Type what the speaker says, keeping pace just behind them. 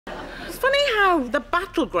funny how the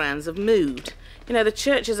battlegrounds have moved. You know, the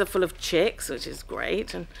churches are full of chicks, which is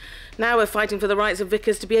great, and now we're fighting for the rights of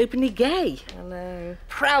vicars to be openly gay. I know.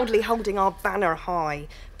 Proudly holding our banner high.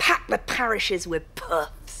 Pack the parishes with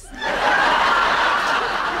puffs.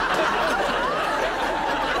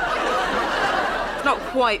 Not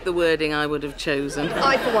quite the wording I would have chosen.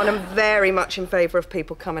 I, for one, am very much in favour of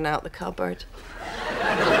people coming out the cupboard.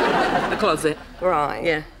 The closet. Right.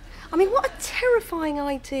 Yeah. I mean, what a terrifying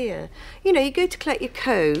idea. You know, you go to collect your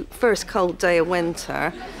coat, first cold day of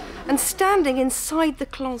winter, and standing inside the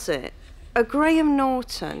closet are Graham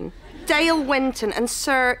Norton, Dale Winton and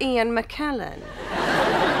Sir Ian McKellen.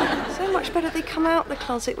 So much better they come out the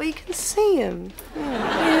closet where you can see them.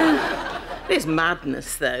 Yeah. It is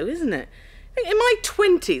madness, though, isn't it? In my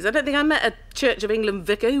 20s, I don't think I met a Church of England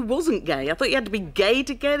vicar who wasn't gay. I thought you had to be gay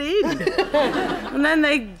to get in. And then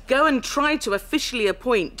they go and try to officially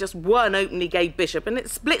appoint just one openly gay bishop and it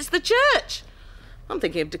splits the church. I'm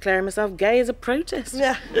thinking of declaring myself gay as a protest.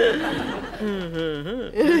 Yeah.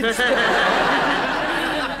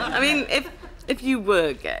 I mean, if you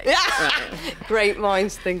were gay... Right. Great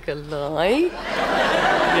minds think alike.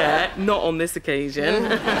 Yeah, not on this occasion.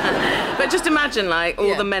 But just imagine, like,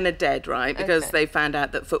 all the men are dead, right? Because they found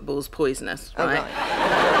out that football's poisonous, right? Oh,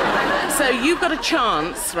 right. So you've got a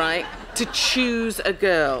chance, right, to choose a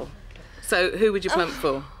girl. So who would you plump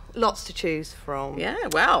for? Lots to choose from. Yeah,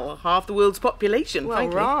 well, half the world's population, Well,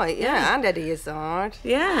 frankly. right, yeah, and Eddie Izzard.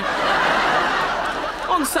 Yeah.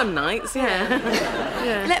 On some nights, yeah.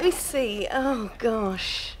 Yeah. Let me see. Oh,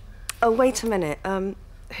 gosh. Oh, wait a minute.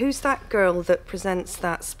 Who's that girl that presents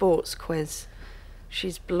that sports quiz?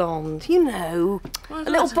 She's blonde. You know, a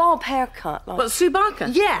little bob haircut. Like... What, Sue Barker?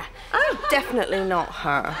 Yeah. Oh. Definitely not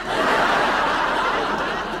her.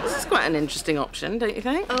 This is quite an interesting option, don't you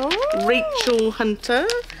think? Oh. Rachel Hunter,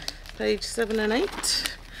 page 7 and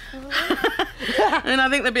 8. And I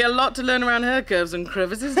think there'd be a lot to learn around her curves and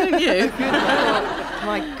crevices, don't you? Oh,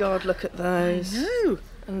 my God, look at those. I know.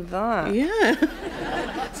 And that. Yeah.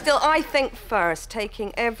 Still, I think first,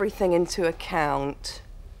 taking everything into account,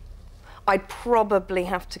 I'd probably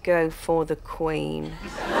have to go for the Queen.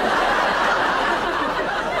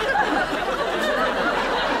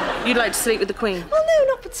 You'd like to sleep with the Queen? Well, no,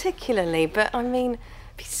 not particularly, but I mean,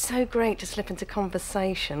 it'd be so great to slip into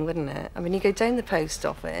conversation, wouldn't it? I mean, you go down the post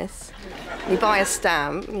office, you buy a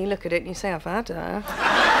stamp, and you look at it and you say, I've had her.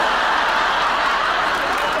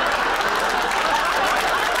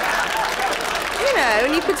 You know,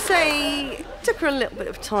 and you could say, it took her a little bit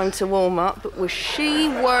of time to warm up, but was she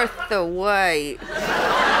worth the wait?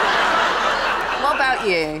 What about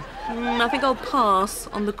you? I think I'll pass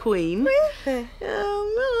on the Queen. Really?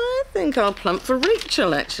 I think I'll plump for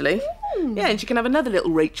Rachel, actually. Yeah, and she can have another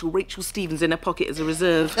little Rachel Stevens in her pocket as a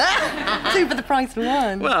reserve. Two for the price of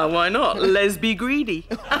one. Well, why not? Lesby greedy.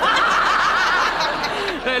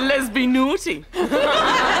 Lesby naughty.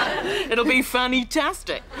 It'll be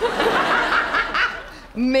fanny-tastic.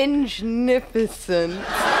 Minge-nificent.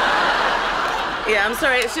 Yeah, I'm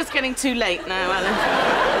sorry, it's just getting too late now,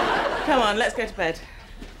 Alan. Come on, let's go to bed.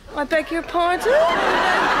 I beg your pardon?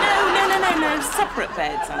 No, separate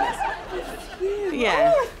beds, Alice.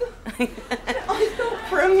 Yeah. I thought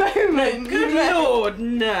for a moment. Good Lord,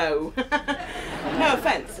 no. No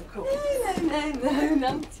offence, of course. No,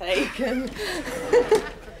 none taken.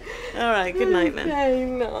 All right, good night, then. Okay,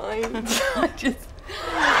 night. I just...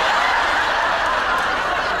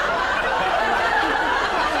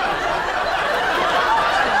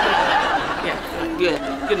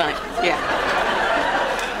 Yeah, good night, yeah.